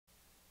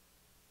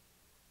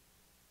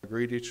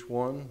greet each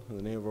one in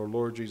the name of our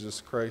Lord Jesus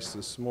Christ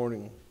this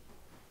morning.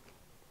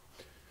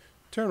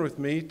 Turn with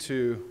me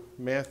to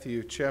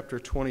Matthew chapter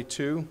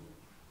 22.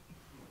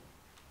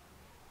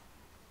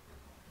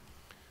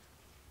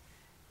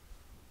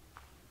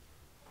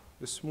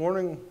 This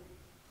morning,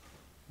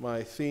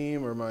 my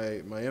theme or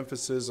my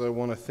emphasis, I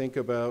want to think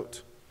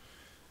about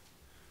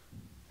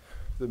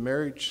the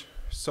marriage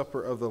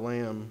supper of the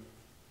Lamb.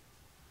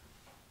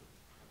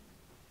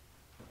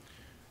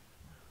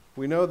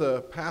 We know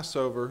the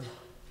Passover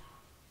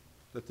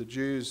that the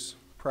Jews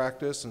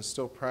practice and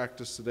still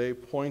practice today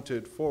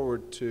pointed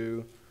forward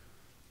to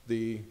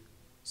the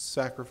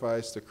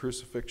sacrifice, the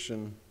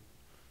crucifixion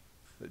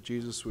that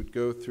Jesus would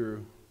go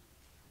through,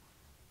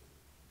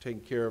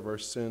 taking care of our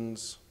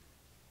sins.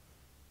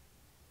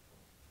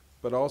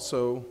 But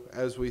also,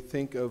 as we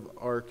think of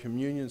our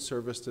communion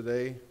service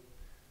today,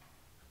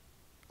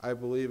 I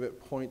believe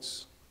it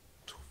points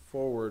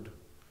forward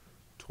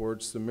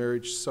towards the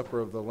marriage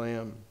supper of the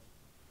Lamb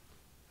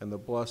and the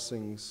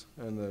blessings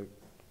and the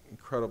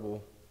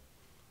incredible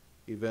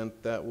event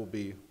that will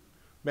be.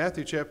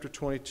 Matthew chapter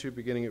 22,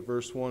 beginning at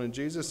verse 1, "And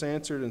Jesus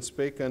answered and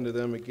spake unto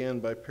them again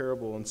by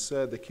parable, and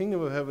said, The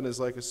kingdom of heaven is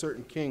like a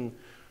certain king,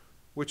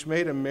 which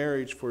made a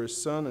marriage for his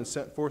son, and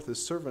sent forth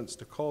his servants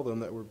to call them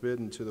that were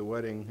bidden to the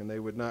wedding, and they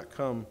would not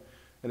come.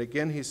 And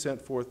again he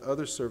sent forth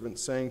other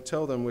servants, saying,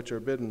 Tell them which are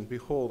bidden,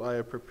 Behold, I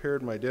have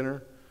prepared my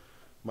dinner.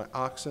 My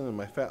oxen and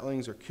my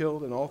fatlings are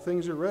killed, and all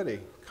things are ready.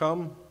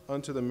 Come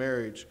unto the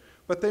marriage.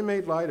 But they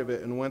made light of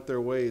it, and went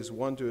their ways,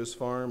 one to his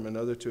farm, and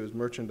other to his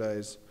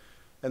merchandise.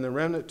 And the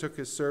remnant took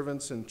his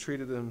servants, and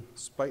treated them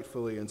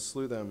spitefully, and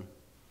slew them.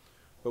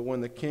 But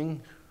when the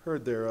king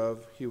heard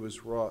thereof, he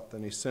was wroth,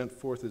 and he sent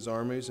forth his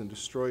armies, and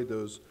destroyed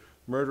those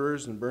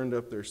murderers, and burned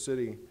up their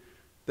city.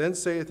 Then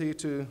saith he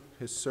to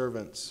his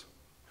servants,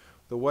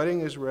 The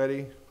wedding is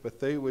ready, but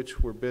they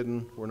which were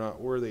bidden were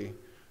not worthy.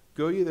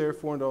 Go ye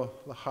therefore into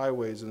the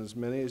highways, and as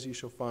many as ye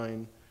shall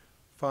find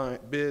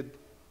bid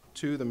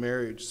to the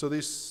marriage. So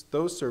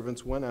those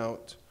servants went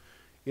out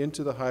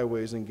into the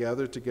highways, and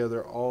gathered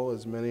together all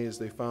as many as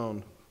they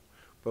found,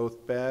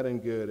 both bad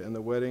and good, and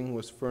the wedding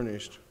was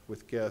furnished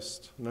with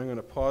guests." And I'm going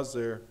to pause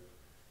there.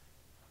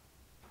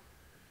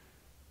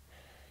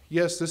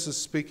 Yes, this is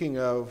speaking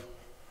of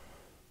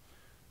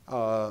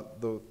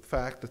the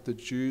fact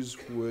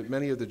that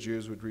many of the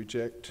Jews would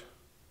reject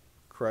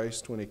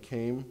Christ when he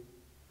came,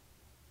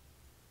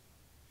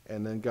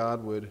 and then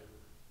God would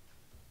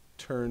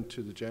turn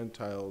to the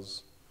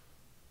Gentiles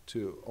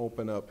to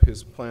open up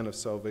his plan of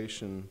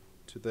salvation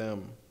to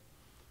them.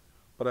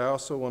 But I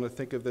also want to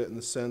think of it in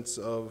the sense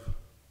of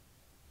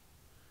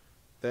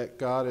that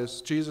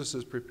Jesus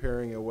is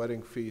preparing a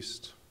wedding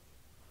feast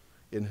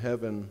in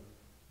heaven,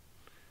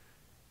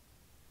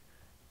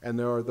 and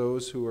there are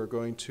those who are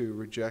going to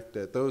reject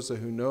it, those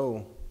who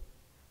know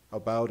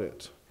about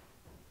it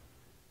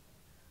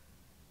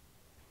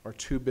are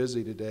too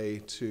busy today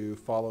to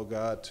follow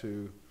God,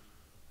 to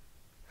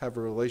have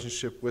a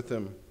relationship with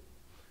him,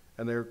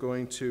 and they're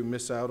going to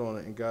miss out on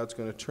it, and God's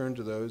going to turn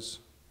to those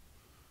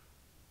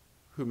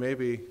who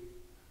maybe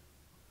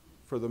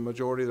for the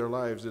majority of their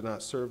lives did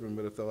not serve him,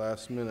 but at the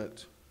last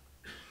minute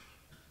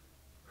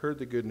heard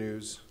the good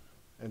news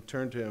and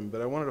turned to him.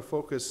 But I wanted to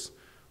focus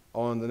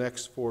on the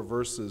next 4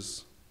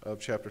 verses of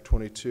chapter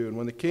 22. "And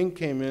when the king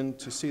came in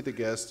to see the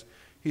guest,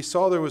 he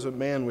saw there was a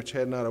man which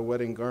had not a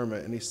wedding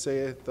garment, and he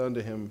saith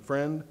unto him,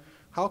 Friend,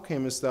 how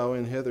camest thou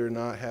in hither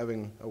not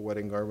having a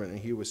wedding garment? And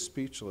he was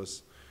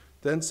speechless.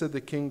 Then said the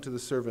king to the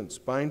servants,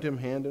 Bind him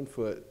hand and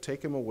foot,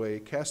 take him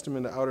away, cast him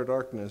into outer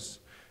darkness,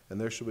 and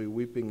there shall be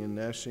weeping and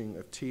gnashing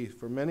of teeth.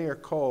 For many are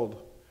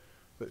called,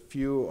 but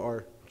few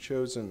are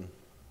chosen."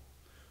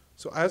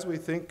 So as we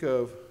think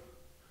of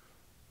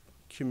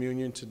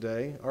communion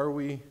today, are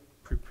we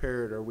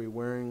prepared? Are we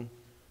wearing,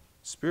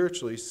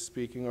 spiritually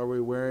speaking, are we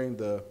wearing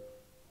the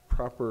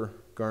proper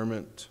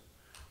garment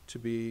to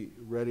be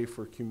ready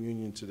for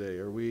communion today?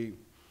 Are we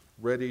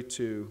ready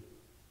to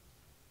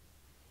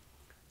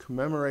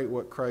commemorate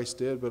what Christ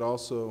did, but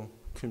also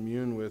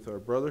commune with our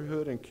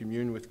brotherhood and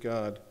commune with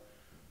God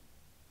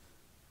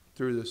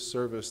through this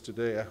service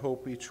today? I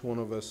hope each one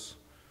of us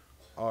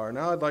are.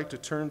 Now I'd like to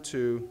turn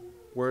to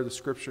where the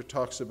scripture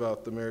talks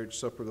about the marriage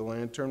supper of the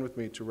Lamb. Turn with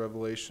me to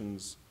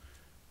Revelations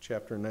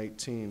chapter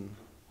 19.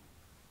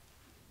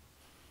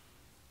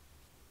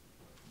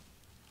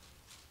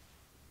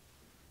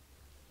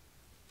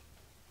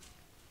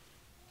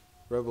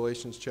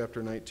 Revelations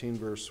chapter 19,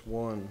 verse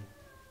 1.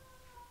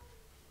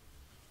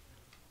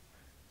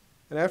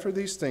 "And after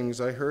these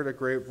things I heard a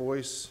great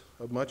voice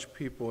of much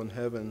people in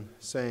heaven,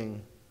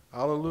 saying,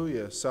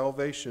 Alleluia,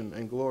 salvation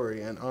and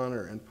glory and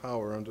honor and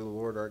power unto the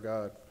Lord our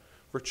God.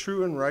 For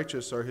true and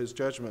righteous are his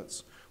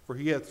judgments. For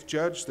he hath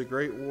judged the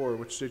great war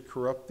which did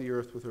corrupt the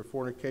earth with her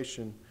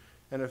fornication,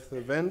 and hath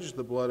avenged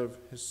the blood of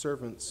his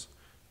servants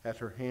at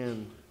her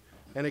hand.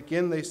 And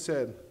again they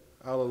said,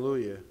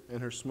 Alleluia, and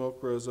her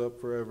smoke rose up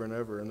forever and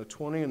ever. And the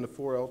 4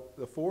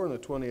 and the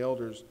 20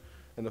 elders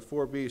and the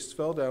 4 beasts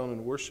fell down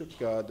and worshipped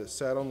God that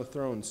sat on the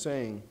throne,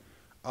 saying,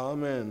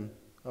 Amen,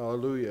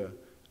 Alleluia.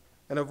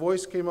 And a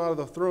voice came out of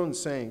the throne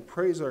saying,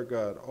 Praise our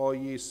God, all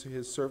ye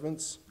his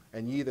servants,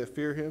 and ye that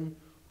fear him,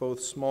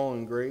 both small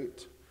and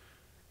great.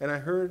 And I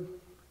heard,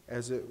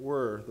 as it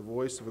were, the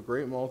voice of a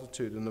great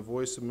multitude, and the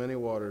voice of many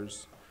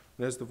waters,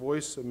 and as the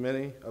voice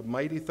of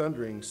mighty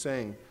thundering,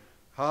 saying,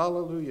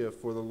 Hallelujah,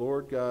 for the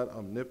Lord God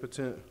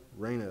omnipotent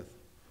reigneth.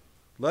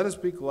 Let us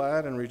be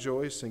glad and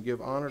rejoice and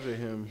give honor to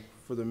him,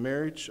 for the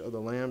marriage of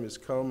the Lamb is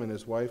come, and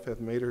his wife hath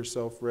made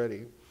herself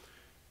ready.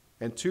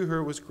 And to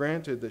her was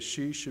granted that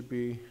she should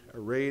be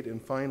arrayed in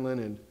fine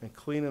linen, and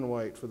clean and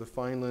white, for the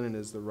fine linen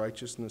is the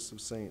righteousness of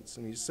saints.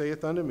 And he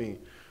saith unto me,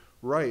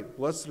 Right,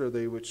 blessed are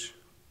they which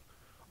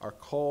are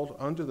called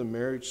unto the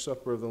marriage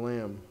supper of the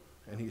Lamb.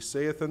 And he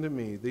saith unto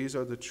me, These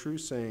are the true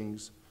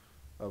sayings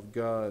of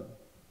God.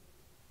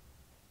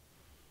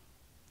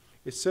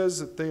 It says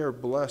that they are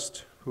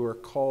blessed who are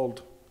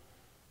called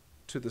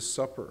to the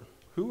supper.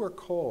 Who are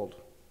called?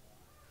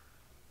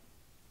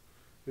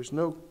 There's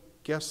no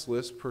guest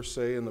list per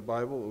se in the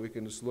Bible that we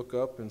can just look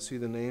up and see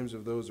the names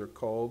of those who are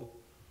called.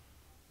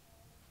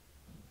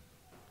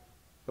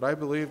 But I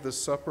believe the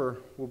supper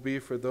will be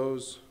for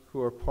those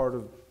who are part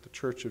of the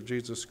Church of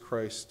Jesus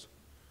Christ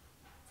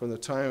from the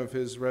time of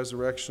his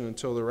resurrection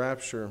until the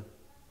rapture.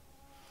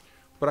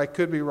 But I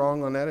could be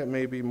wrong on that. It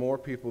may be more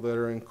people that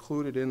are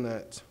included in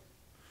that.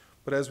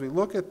 But as we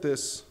look at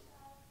this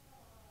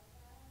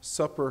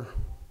supper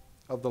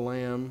of the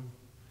Lamb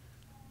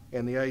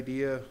and the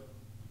idea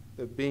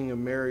of being a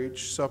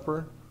marriage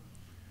supper,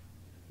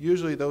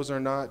 usually those are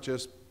not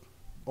just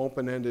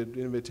open-ended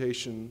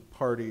invitation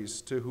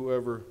parties to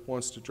whoever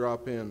wants to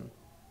drop in.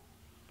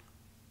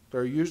 There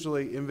are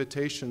usually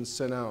invitations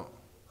sent out.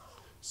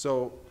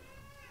 So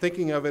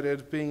thinking of it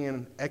as being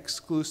an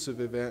exclusive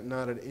event,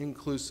 not an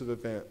inclusive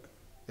event.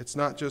 It's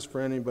not just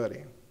for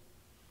anybody.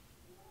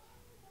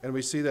 And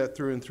we see that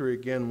through and through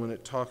again when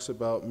it talks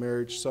about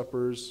marriage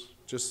suppers,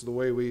 just the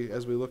way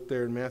as we look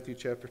there in Matthew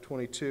chapter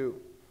 22.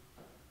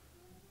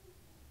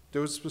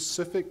 There were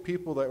specific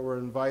people that were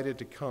invited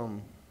to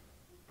come.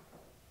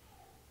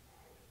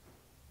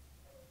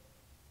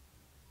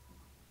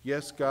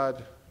 Yes,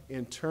 God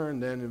in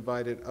turn then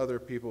invited other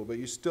people, but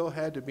you still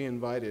had to be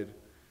invited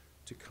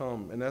to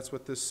come. And that's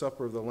what this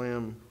supper of the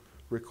Lamb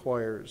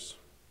requires.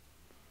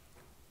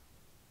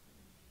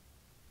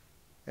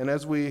 And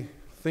as we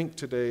think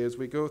today, as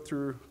we go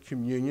through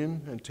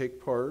communion and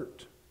take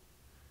part,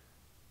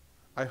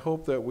 I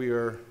hope that we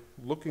are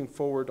looking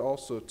forward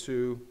also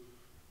to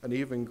an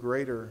even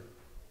greater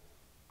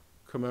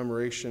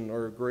commemoration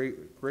or a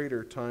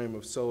greater time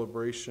of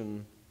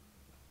celebration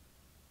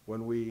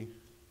when we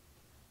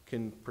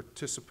can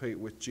participate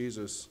with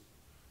Jesus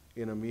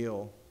in a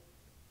meal.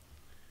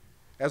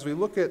 As we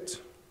look at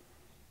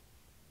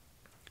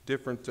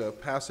different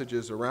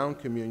passages around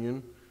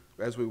communion,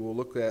 as we will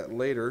look at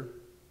later,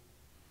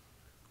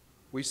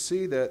 we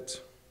see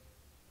that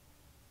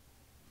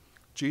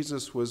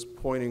Jesus was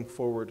pointing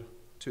forward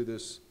to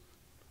this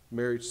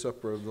marriage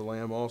supper of the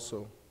Lamb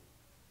also.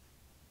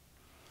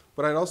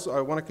 But I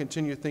want to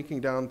continue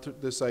thinking down to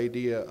this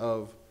idea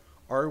of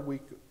are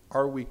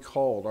we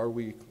called? Are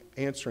we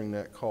answering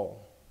that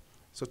call?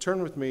 So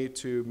turn with me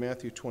to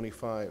Matthew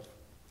 25.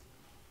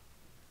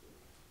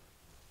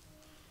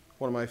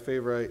 One of my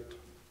favorite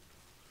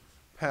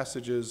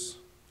passages,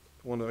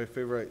 one of my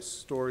favorite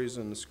stories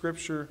in the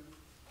Scripture,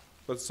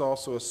 but it's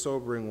also a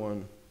sobering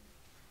one.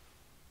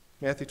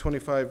 Matthew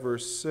 25,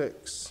 verse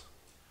 6.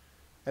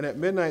 And at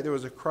midnight there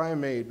was a cry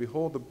made,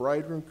 Behold, the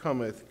bridegroom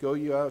cometh, go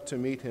you out to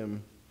meet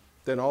him.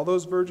 Then all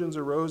those virgins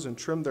arose and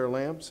trimmed their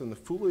lamps, and the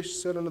foolish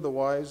said unto the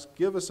wise,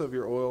 Give us of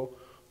your oil,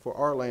 for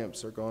our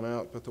lamps are gone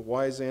out. But the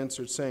wise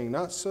answered, saying,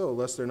 Not so,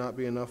 lest there not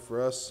be enough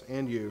for us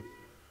and you.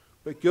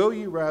 But go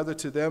ye rather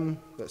to them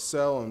that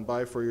sell, and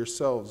buy for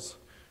yourselves.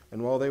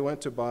 And while they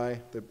went to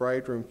buy, the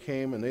bridegroom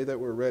came, and they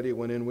that were ready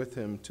went in with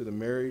him to the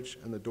marriage,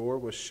 and the door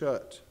was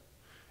shut.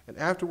 And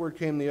afterward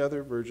came the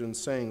other virgins,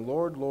 saying,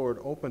 Lord, Lord,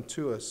 open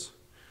to us.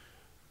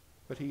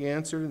 But he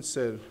answered and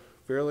said,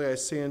 Verily I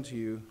say unto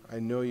you, I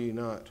know ye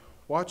not.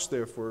 Watch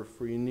therefore,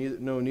 for ye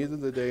know neither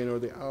the day nor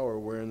the hour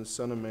wherein the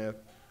Son of Man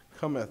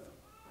cometh.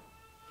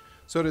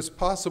 So it is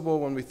possible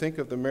when we think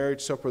of the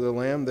marriage supper of the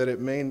Lamb that it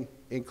may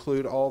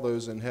include all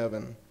those in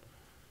heaven.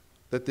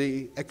 That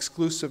the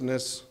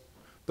exclusiveness,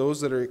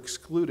 those that are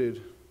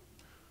excluded,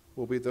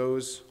 will be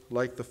those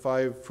like the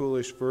 5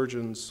 foolish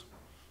virgins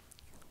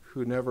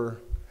who never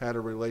had a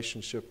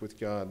relationship with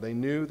God. They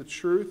knew the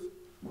truth.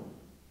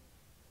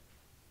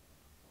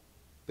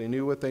 They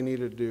knew what they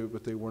needed to do,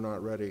 but they were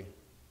not ready.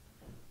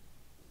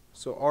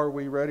 So are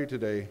we ready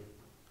today?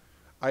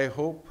 I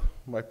hope,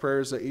 my prayer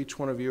is that each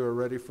one of you are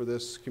ready for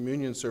this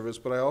communion service,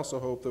 but I also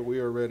hope that we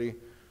are ready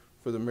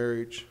for the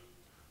marriage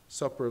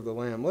supper of the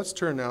Lamb. Let's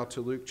turn now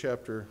to Luke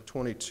chapter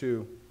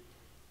 22.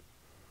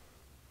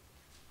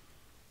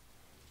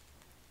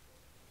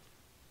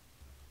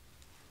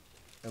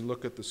 And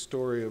look at the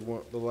story of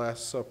the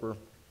Last Supper.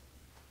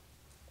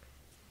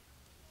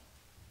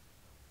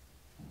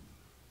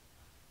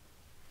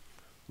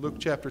 Luke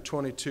chapter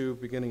 22,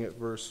 beginning at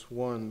verse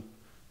 1.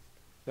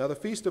 Now the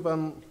feast of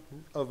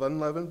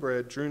unleavened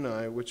bread drew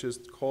nigh, which is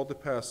called the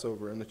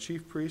Passover, and the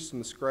chief priests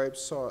and the scribes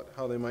sought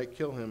how they might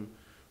kill him,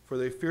 for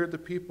they feared the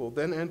people.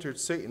 Then entered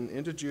Satan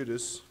into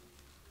Judas,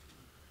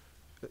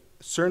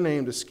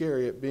 surnamed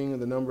Iscariot, being in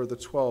the number of the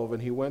 12,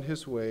 and he went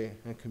his way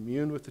and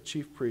communed with the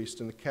chief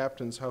priests and the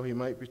captains how he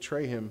might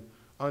betray him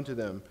unto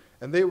them.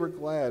 And they were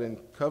glad and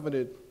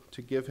coveted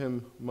to give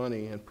him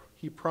money, and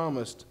he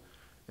promised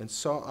and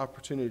sought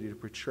opportunity to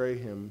betray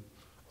him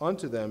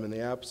unto them in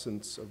the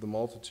absence of the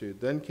multitude.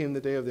 Then came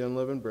the day of the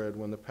unleavened bread,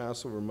 when the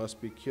Passover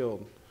must be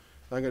killed.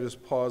 I'm going to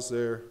just pause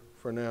there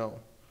for now.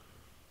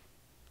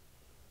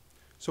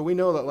 So we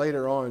know that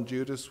later on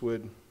Judas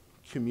would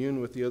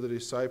commune with the other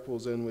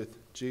disciples and with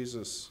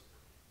Jesus.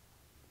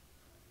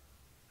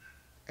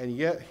 And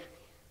yet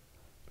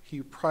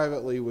he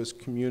privately was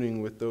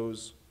communing with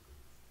those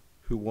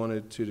who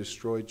wanted to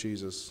destroy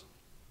Jesus.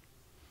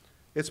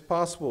 It's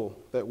possible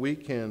that we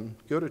can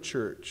go to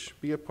church,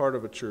 be a part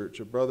of a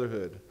church, a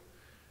brotherhood,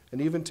 and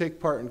even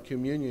take part in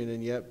communion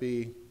and yet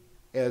be,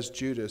 as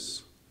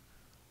Judas,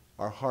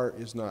 our heart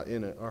is not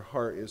in it. Our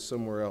heart is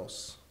somewhere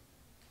else.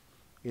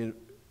 In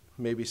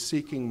maybe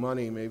seeking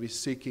money, maybe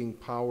seeking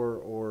power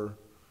or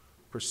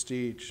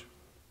prestige.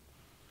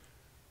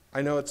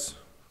 I know it's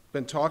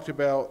been talked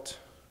about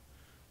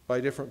by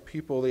different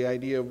people, the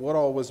idea of what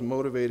all was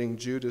motivating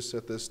Judas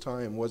at this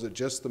time. Was it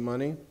just the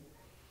money?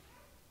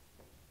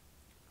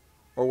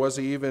 Or was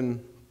he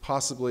even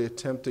possibly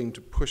attempting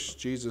to push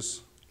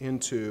Jesus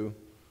into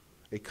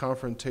a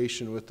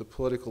confrontation with the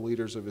political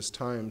leaders of his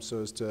time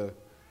so as to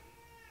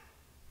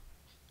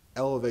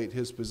elevate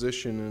his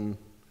position? And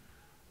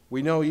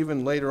we know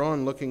even later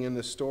on, looking in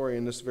this story,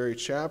 in this very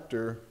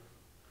chapter,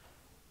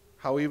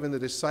 how even the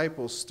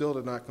disciples still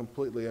did not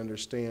completely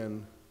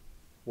understand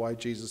why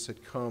Jesus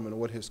had come and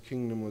what his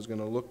kingdom was going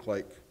to look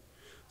like.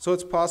 So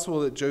it's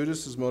possible that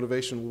Judas's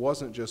motivation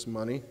wasn't just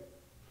money,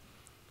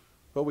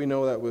 but we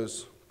know that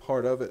was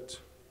part of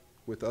it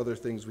with other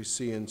things we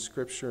see in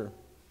Scripture.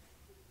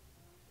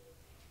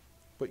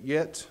 But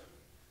yet,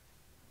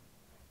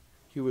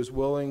 he was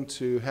willing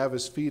to have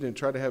his feet and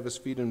try to have his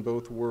feet in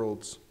both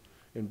worlds,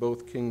 in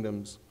both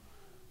kingdoms.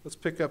 Let's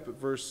pick up at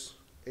verse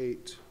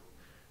 8.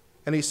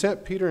 And he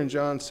sent Peter and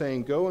John,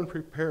 saying, Go and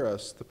prepare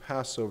us the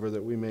Passover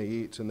that we may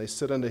eat. And they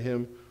said unto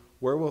him,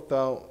 Where wilt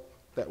thou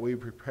that we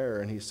prepare?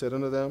 And he said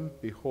unto them,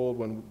 Behold,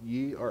 when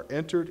ye are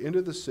entered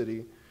into the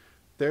city,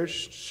 there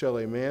shall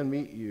a man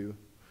meet you,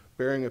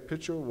 bearing a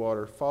pitcher of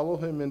water. Follow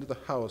him into the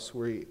house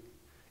where he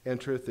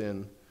entereth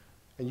in.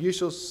 And ye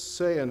shall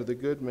say unto the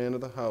good man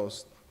of the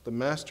house, The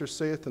master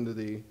saith unto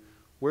thee,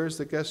 Where is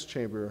the guest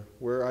chamber,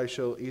 where I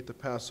shall eat the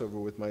Passover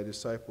with my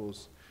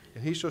disciples?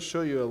 And he shall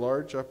show you a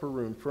large upper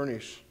room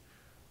furnished.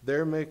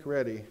 There make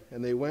ready.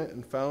 And they went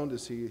and found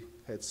as he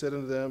had said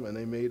unto them, and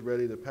they made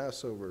ready the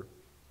Passover.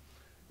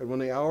 And when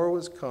the hour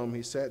was come,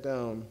 he sat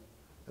down,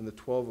 and the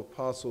 12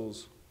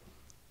 apostles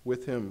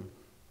with him.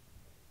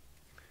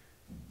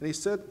 And he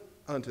said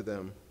unto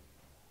them,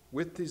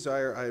 With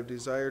desire I have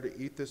desired to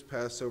eat this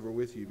Passover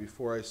with you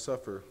before I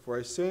suffer. For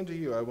I say unto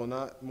you, I will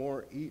not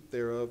more eat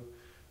thereof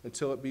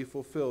until it be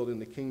fulfilled in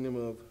the kingdom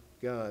of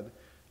God.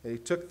 And he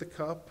took the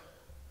cup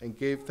and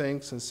gave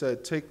thanks and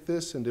said, Take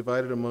this and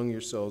divide it among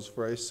yourselves.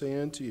 For I say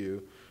unto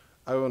you,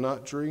 I will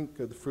not drink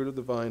of the fruit of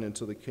the vine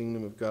until the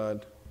kingdom of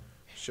God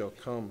shall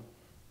come.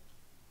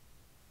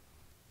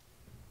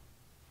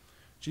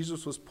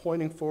 Jesus was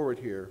pointing forward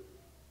here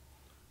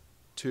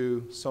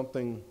to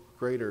something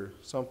greater,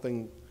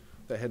 something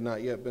that had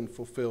not yet been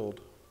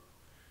fulfilled,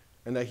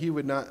 and that he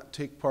would not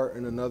take part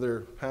in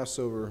another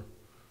Passover,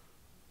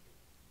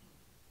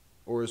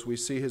 or as we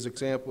see his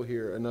example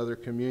here, another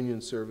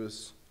communion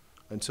service,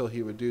 until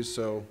he would do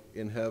so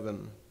in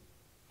heaven.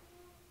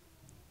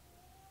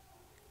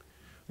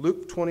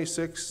 Matthew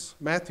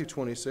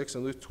 26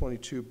 and Luke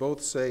 22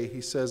 both say,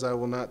 he says, I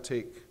will not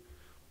take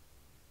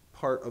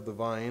part of the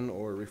vine,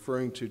 or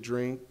referring to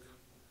drink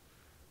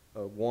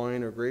of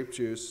wine or grape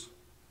juice.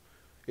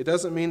 It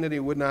doesn't mean that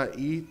he would not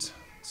eat.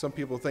 Some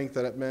people think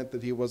that it meant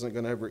that he wasn't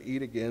going to ever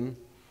eat again.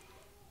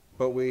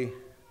 But we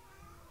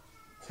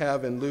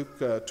have in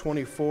Luke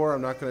 24,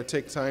 I'm not going to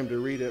take time to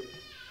read it,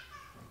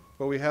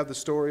 but we have the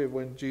story of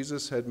when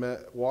Jesus had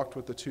walked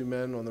with the two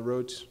men on the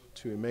road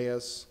to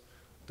Emmaus.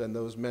 Then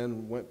those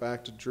men went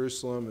back to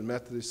Jerusalem and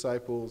met the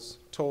disciples,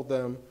 told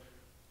them,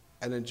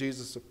 and then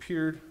Jesus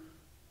appeared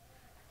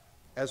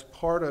as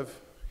part of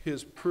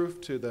his proof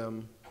to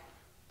them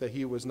that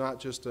he was not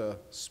just a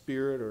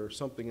spirit or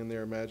something in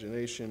their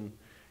imagination.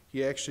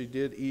 He actually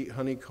did eat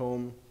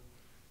honeycomb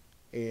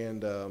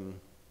and, now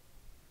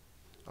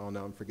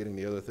I'm forgetting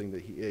the other thing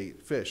that he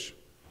ate, fish.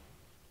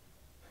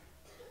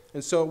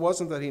 And so it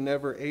wasn't that he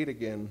never ate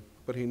again,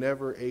 but he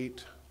never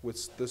ate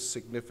with this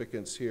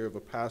significance here of a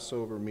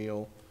Passover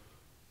meal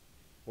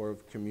or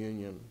of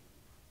communion.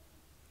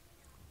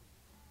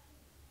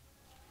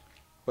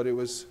 But he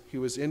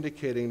was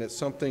indicating that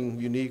something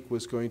unique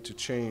was going to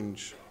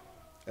change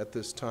at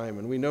this time.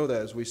 And we know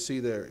that as we see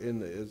there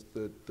with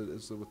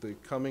the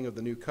coming of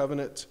the new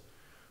covenant,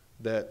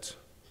 that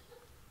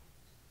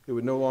it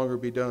would no longer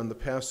be done. The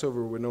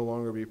Passover would no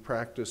longer be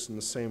practiced in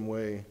the same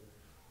way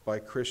by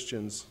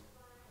Christians,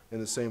 in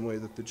the same way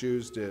that the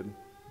Jews did.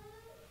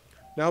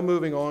 Now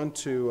moving on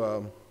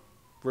to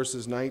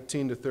verses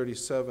 19 to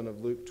 37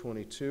 of Luke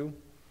 22.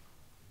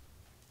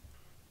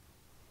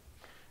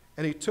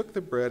 And he took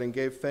the bread and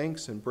gave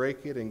thanks and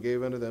brake it and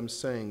gave unto them,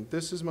 saying,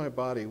 This is my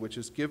body, which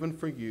is given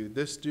for you.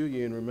 This do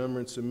ye in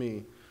remembrance of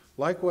me.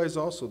 Likewise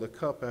also the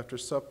cup after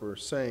supper,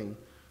 saying,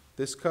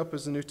 This cup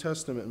is the New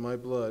Testament in my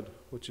blood,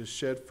 which is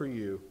shed for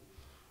you.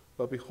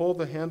 But behold,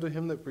 the hand of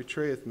him that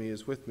betrayeth me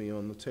is with me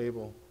on the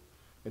table.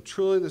 And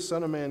truly the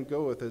Son of Man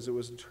goeth as it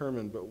was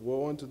determined, but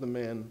woe unto the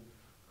man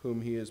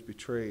whom he has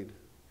betrayed.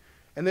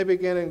 And they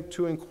began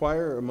to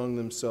inquire among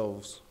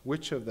themselves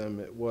which of them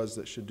it was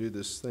that should do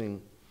this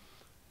thing.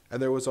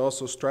 And there was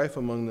also strife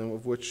among them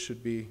of which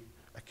should be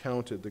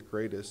accounted the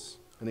greatest.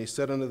 And he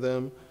said unto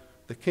them,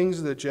 The kings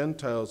of the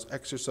Gentiles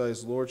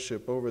exercise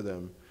lordship over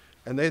them,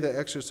 and they that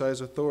exercise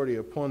authority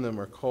upon them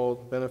are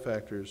called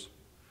benefactors.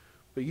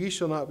 But ye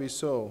shall not be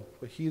so,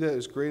 but he that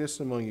is greatest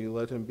among you,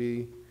 let him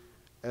be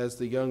as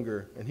the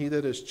younger, and he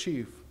that is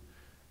chief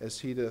as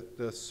he that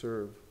doth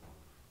serve.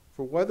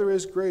 For whether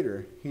is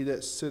greater, he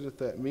that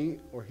sitteth at meat,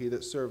 or he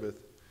that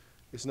serveth?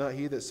 Is not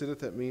he that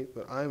sitteth at meat,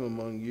 but I am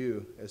among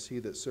you as he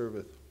that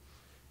serveth.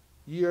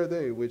 Ye are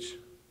they which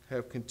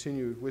have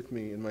continued with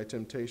me in my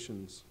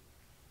temptations.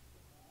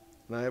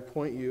 And I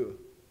appoint you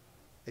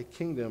a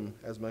kingdom,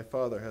 as my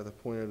Father hath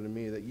appointed unto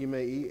me, that ye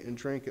may eat and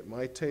drink at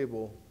my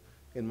table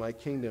in my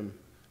kingdom,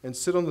 and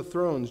sit on the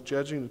thrones,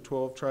 judging the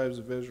 12 tribes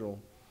of Israel.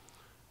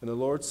 And the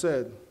Lord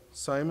said,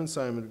 Simon,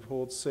 Simon,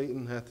 behold,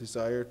 Satan hath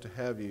desired to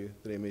have you,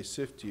 that he may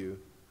sift you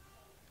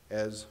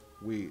as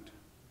wheat.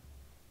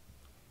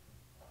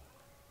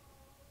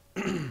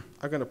 I'm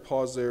going to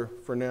pause there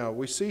for now.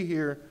 We see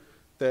here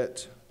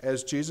that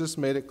as Jesus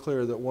made it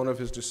clear that one of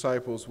his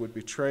disciples would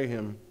betray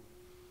him,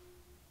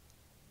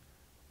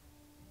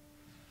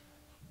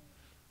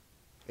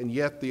 and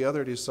yet the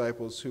other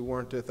disciples who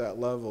weren't at that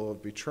level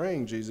of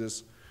betraying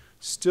Jesus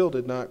still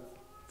did not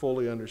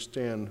fully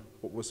understand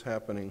what was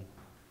happening.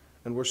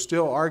 And we're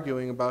still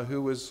arguing about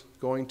who was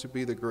going to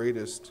be the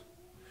greatest.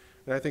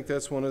 And I think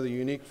that's one of the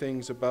unique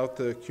things about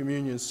the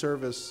communion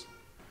service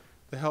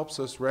that helps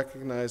us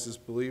recognize as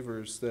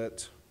believers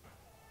that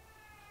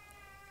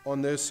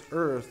on this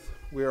earth,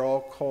 we are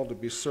all called to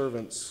be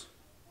servants.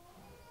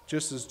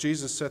 Just as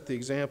Jesus set the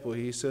example,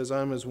 he says,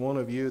 I'm as one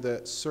of you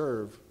that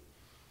serve,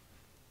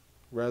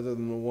 rather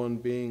than the one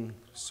being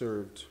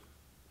served.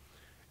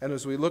 And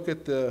as we look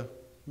at the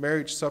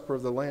marriage supper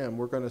of the Lamb,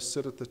 we're going to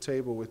sit at the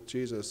table with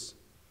Jesus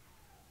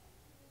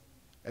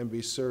and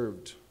be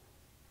served.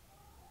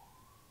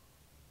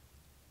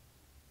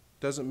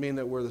 Doesn't mean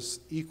that we're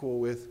equal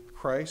with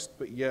Christ,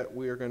 but yet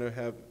we are going to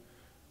have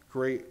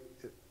great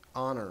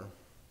honor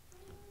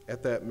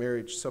at that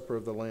marriage supper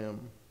of the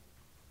Lamb.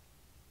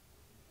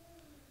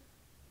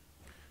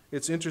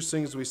 It's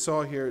interesting, as we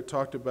saw here, it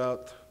talked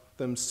about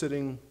them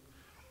sitting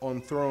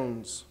on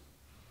thrones.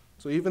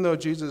 So even though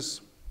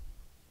Jesus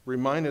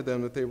reminded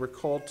them that they were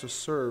called to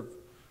serve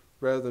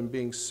rather than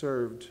being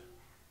served,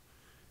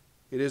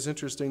 it is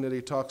interesting that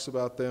he talks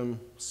about them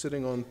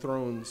sitting on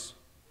thrones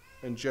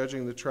and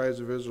judging the tribes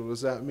of Israel.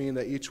 Does that mean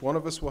that each one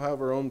of us will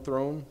have our own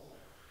throne?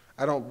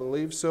 I don't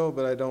believe so,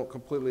 but I don't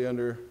completely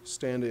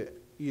understand it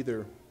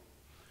either.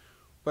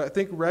 But I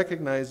think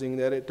recognizing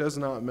that it does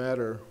not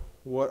matter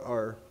what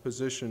our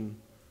position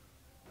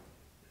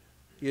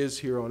is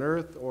here on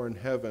earth or in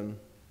heaven,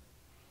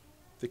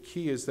 the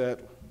key is that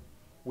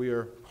we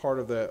are part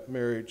of that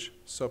marriage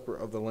supper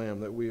of the Lamb,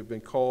 that we have been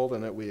called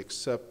and that we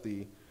accept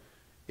the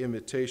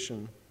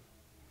invitation.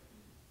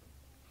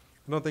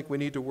 I don't think we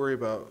need to worry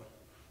about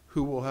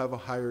who will have a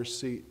higher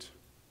seat.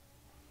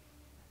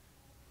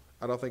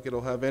 I don't think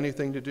it'll have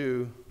anything to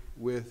do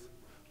with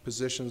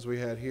positions we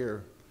had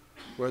here,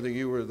 whether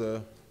you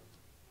were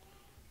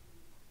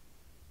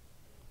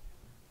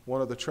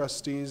one of the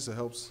trustees that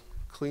helps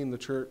clean the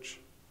church,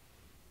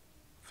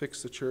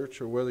 fix the church,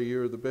 or whether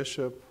you're the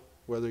bishop,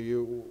 whether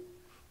you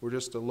were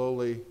just a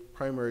lowly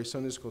primary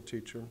Sunday school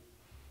teacher.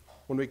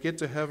 When we get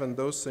to heaven,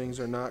 those things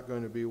are not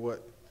going to be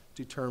what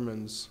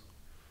determines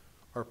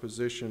our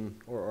position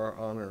or our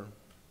honor.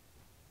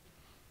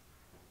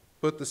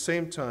 But at the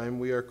same time,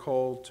 we are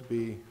called to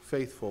be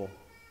faithful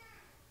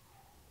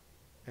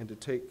and to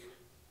take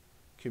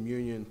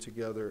communion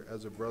together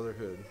as a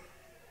brotherhood.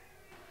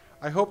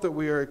 I hope that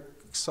we are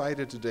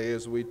excited today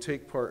as we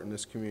take part in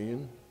this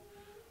communion,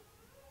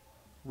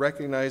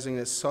 recognizing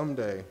that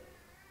someday,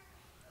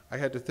 I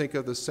had to think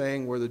of the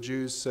saying where the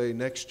Jews say,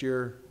 next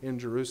year in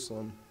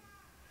Jerusalem.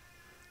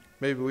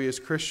 Maybe we as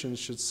Christians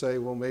should say,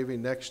 well, maybe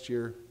next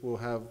year we'll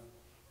have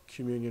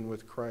communion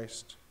with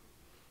Christ.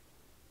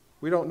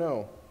 We don't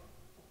know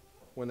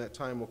when that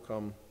time will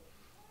come,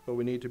 but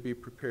we need to be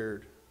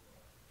prepared,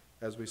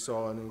 as we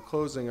saw. And in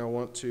closing, I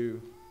want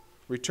to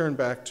return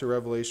back to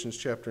Revelation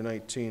chapter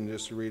 19,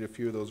 just to read a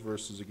few of those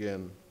verses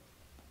again.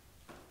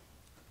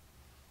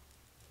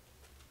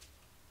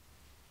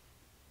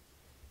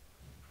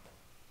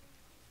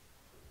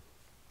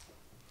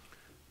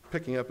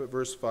 picking up at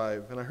verse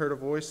 5. And I heard a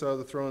voice out of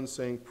the throne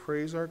saying,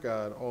 Praise our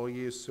God, all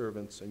ye his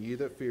servants, and ye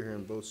that fear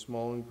him, both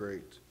small and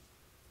great.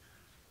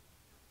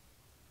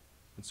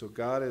 And so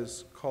God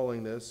is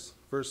calling this.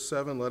 Verse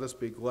 7, let us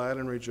be glad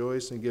and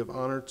rejoice and give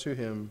honor to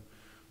him,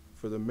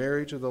 for the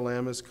marriage of the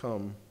Lamb is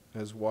come,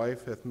 and his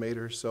wife hath made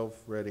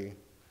herself ready.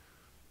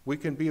 We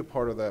can be a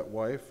part of that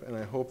wife, and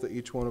I hope that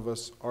each one of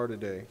us are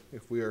today,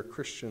 if we are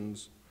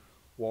Christians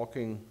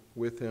walking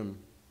with him.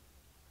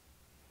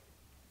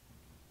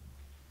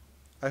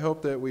 I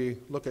hope that we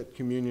look at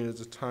communion as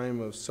a time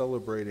of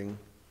celebrating,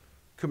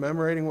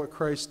 commemorating what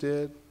Christ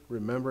did,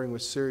 remembering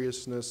with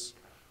seriousness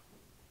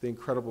the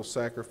incredible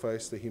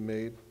sacrifice that he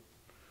made,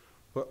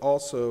 but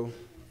also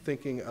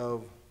thinking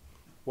of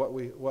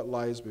what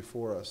lies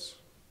before us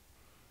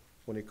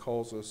when he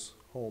calls us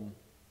home.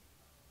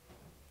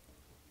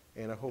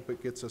 And I hope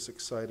it gets us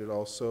excited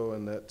also,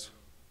 and that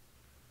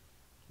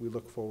we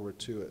look forward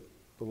to it.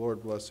 The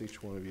Lord bless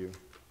each one of you.